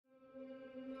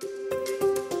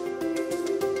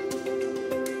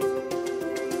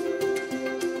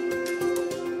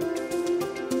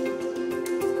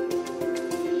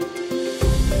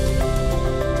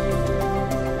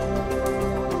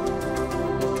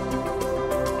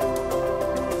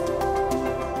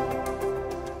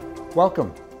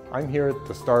Welcome. I'm here at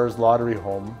the Stars Lottery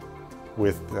Home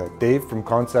with Dave from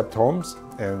Concept Homes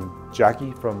and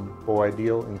Jacquie from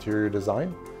Beauideal Interior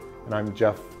Design. And I'm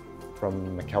Jeff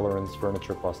from McKellarens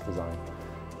Furniture Plus Design.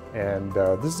 And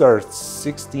this is our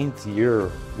 16th year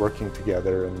working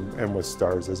together and with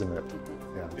Stars, isn't it?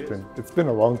 Yeah, it's been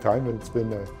a long time, and it's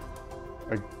been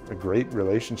a great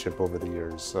relationship over the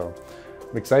years. So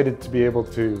I'm excited to be able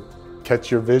to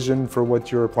catch your vision for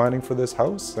what you're planning for this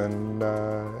house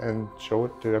and show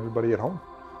it to everybody at home.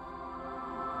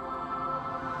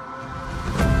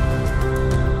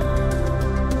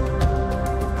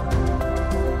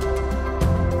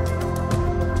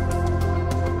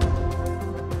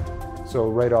 So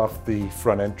right off the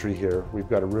front entry here, we've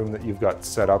got a room that you've got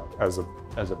set up as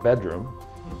a bedroom,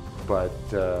 but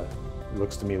it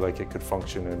looks to me like it could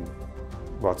function in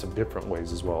lots of different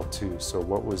ways as well too. So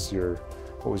what was your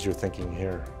thinking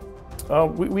here?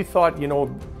 We thought,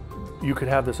 you could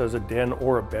have this as a den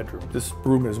or a bedroom. This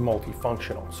room is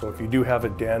multifunctional. So if you do have a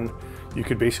den, you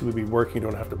could basically be working, you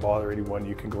don't have to bother anyone.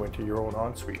 You can go into your own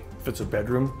ensuite. If it's a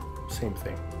bedroom, same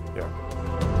thing. Yeah.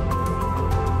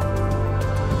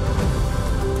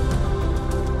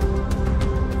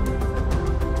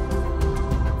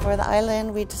 For the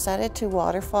island, we decided to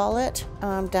waterfall it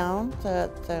down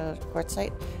the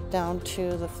quartzite down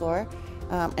to the floor.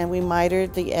 And we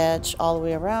mitered the edge all the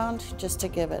way around just to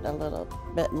give it a little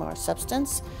bit more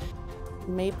substance.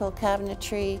 Maple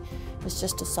cabinetry is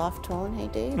just a soft tone, hey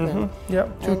Dave? Mm-hmm. Yeah,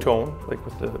 two-tone, like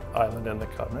with the island and the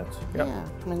cabinets. Yep.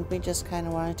 Yeah, and we just kind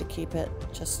of wanted to keep it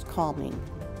just calming.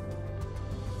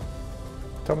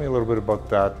 Tell me a little bit about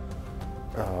that,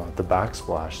 the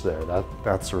backsplash there.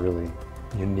 That's really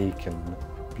unique and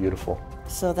beautiful.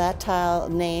 So that tile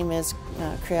name is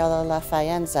Criolla La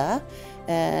Faenza.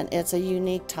 And it's a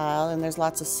unique tile, and there's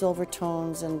lots of silver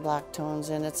tones and black tones,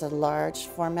 and it's a large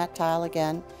format tile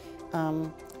again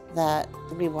that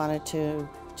we wanted to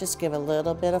just give a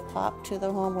little bit of pop to the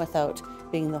home without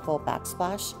being the whole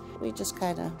backsplash. We just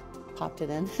kind of popped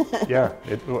it in. Yeah,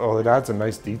 it adds a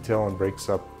nice detail and breaks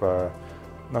up,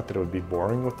 not that it would be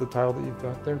boring with the tile that you've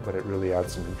got there, but it really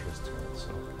adds some interest to it.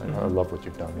 So I love what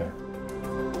you've done there.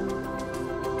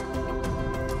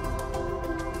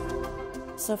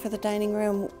 So for the dining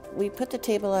room, we put the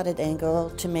table at an angle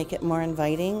to make it more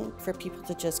inviting for people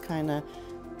to just kind of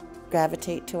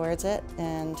gravitate towards it.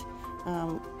 And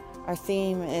our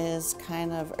theme is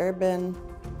kind of urban,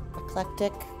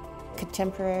 eclectic,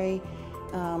 contemporary,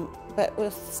 but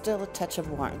with still a touch of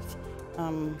warmth.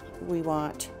 We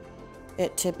want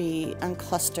it to be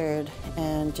unclustered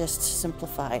and just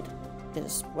simplified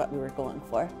is what we were going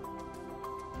for.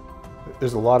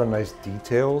 There's a lot of nice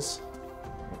details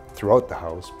throughout the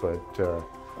house, but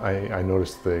I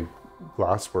noticed the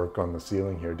glasswork on the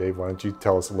ceiling here. Dave, why don't you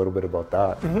tell us a little bit about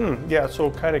that? Yeah,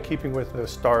 so kind of keeping with the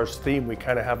Stars theme, we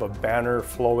kind of have a banner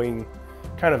flowing,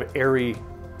 kind of airy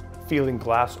feeling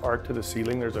glass art to the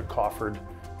ceiling. There's a coffered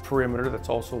perimeter that's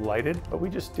also lighted, but we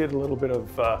just did a little bit of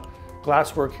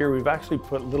glasswork here. We've actually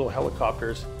put little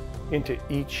helicopters into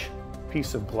each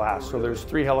piece of glass. So there's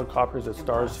 3 helicopters that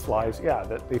Stars flies,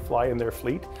 that they fly in their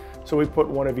fleet. So we put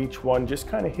one of each one just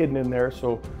kind of hidden in there,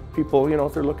 so people,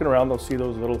 if they're looking around, they'll see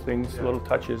those little things, little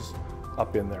touches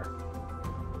up in there.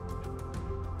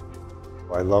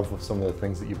 I love some of the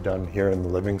things that you've done here in the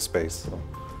living space. So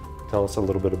tell us a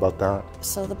little bit about that.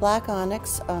 So the black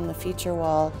onyx on the feature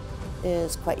wall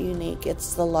is quite unique.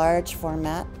 It's the large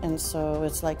format, and so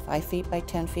it's like 5 feet by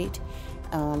 10 feet.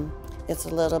 It's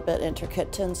a little bit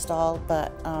intricate to install,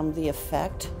 but the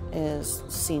effect is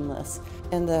seamless.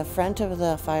 In the front of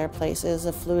the fireplace is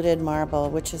a fluted marble,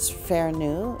 which is fair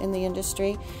new in the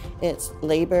industry. It's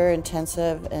labor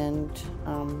intensive,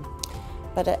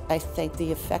 but I think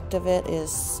the effect of it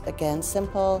is, again,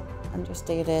 simple,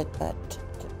 understated, but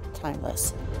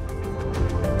timeless.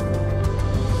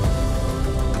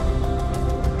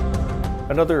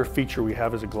 Another feature we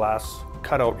have is a glass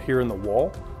cutout here in the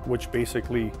wall, which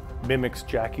basically mimics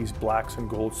Jacquie's blacks and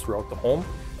golds throughout the home.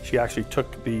 She actually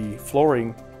took the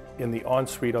flooring in the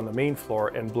ensuite on the main floor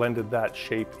and blended that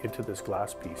shape into this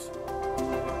glass piece.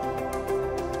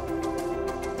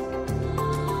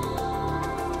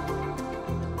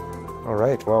 All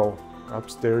right, well,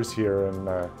 upstairs here, and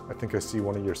I think I see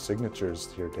one of your signatures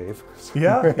here, Dave.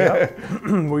 Yeah.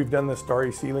 We've done the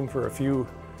starry ceiling for a few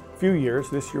years.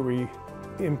 This year we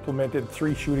implemented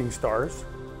 3 shooting stars.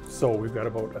 So we've got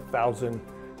about 1,000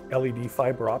 LED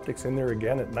fiber optics in there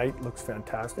again at night. Looks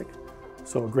fantastic.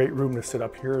 So a great room to sit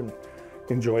up here and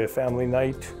enjoy a family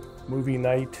night, movie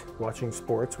night, watching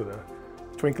sports with a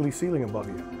twinkly ceiling above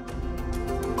you.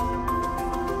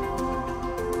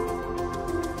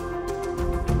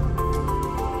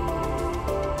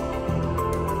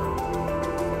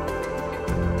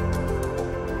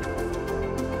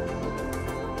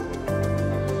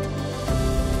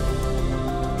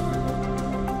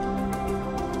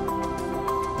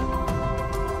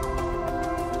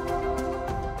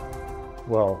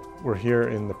 Well, we're here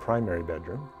in the primary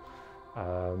bedroom.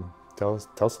 Tell us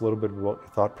a little bit about the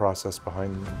thought process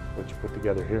behind what you put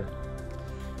together here.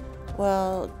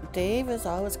 Well, Dave is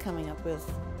always coming up with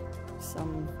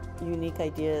some unique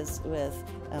ideas with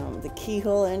the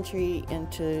keyhole entry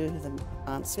into the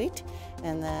ensuite,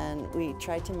 and then we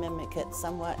tried to mimic it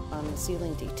somewhat on the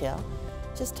ceiling detail,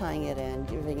 just tying it in,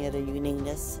 giving it a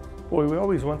uniqueness. Well, we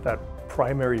always want that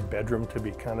primary bedroom to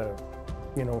be kind of,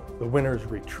 you know, the winner's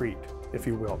retreat, if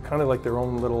you will, kind of like their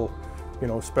own little, you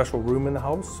know, special room in the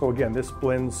house. So again, this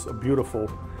blends a beautiful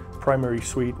primary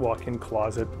suite, walk-in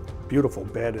closet, beautiful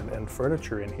bed and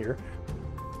furniture in here.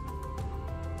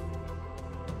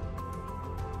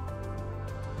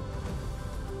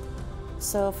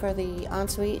 So for the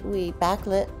ensuite, we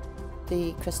backlit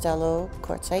the Cristello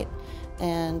quartzite,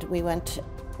 and we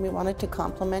wanted to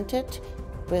complement it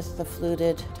with the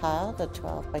fluted tile, the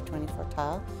 12 by 24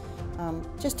 tile,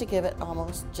 just to give it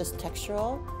almost just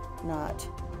textural,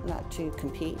 not to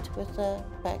compete with the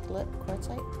backlit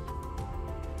quartzite.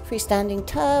 Freestanding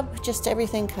tub, just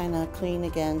everything kind of clean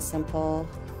again, simple,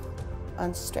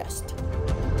 unstressed.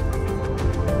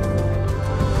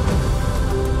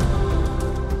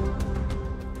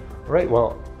 All right,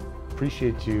 well,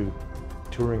 appreciate you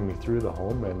touring me through the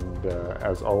home, and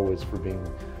as always, for being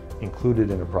included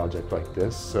in a project like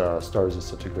this. STARS is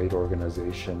such a great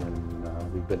organization,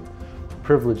 and we've been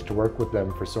privileged to work with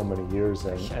them for so many years,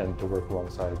 and to work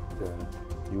alongside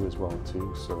you as well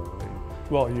too. So,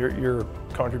 well, your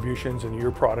contributions and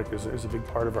your product is a big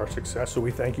part of our success. So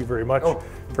we thank you very much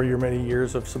for your many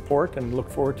years of support, and look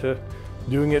forward to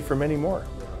doing it for many more.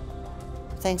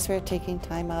 Thanks for taking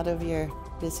time out of your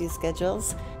busy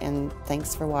schedules, and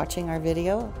thanks for watching our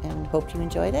video, and hope you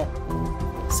enjoyed it,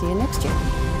 and see you next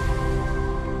year.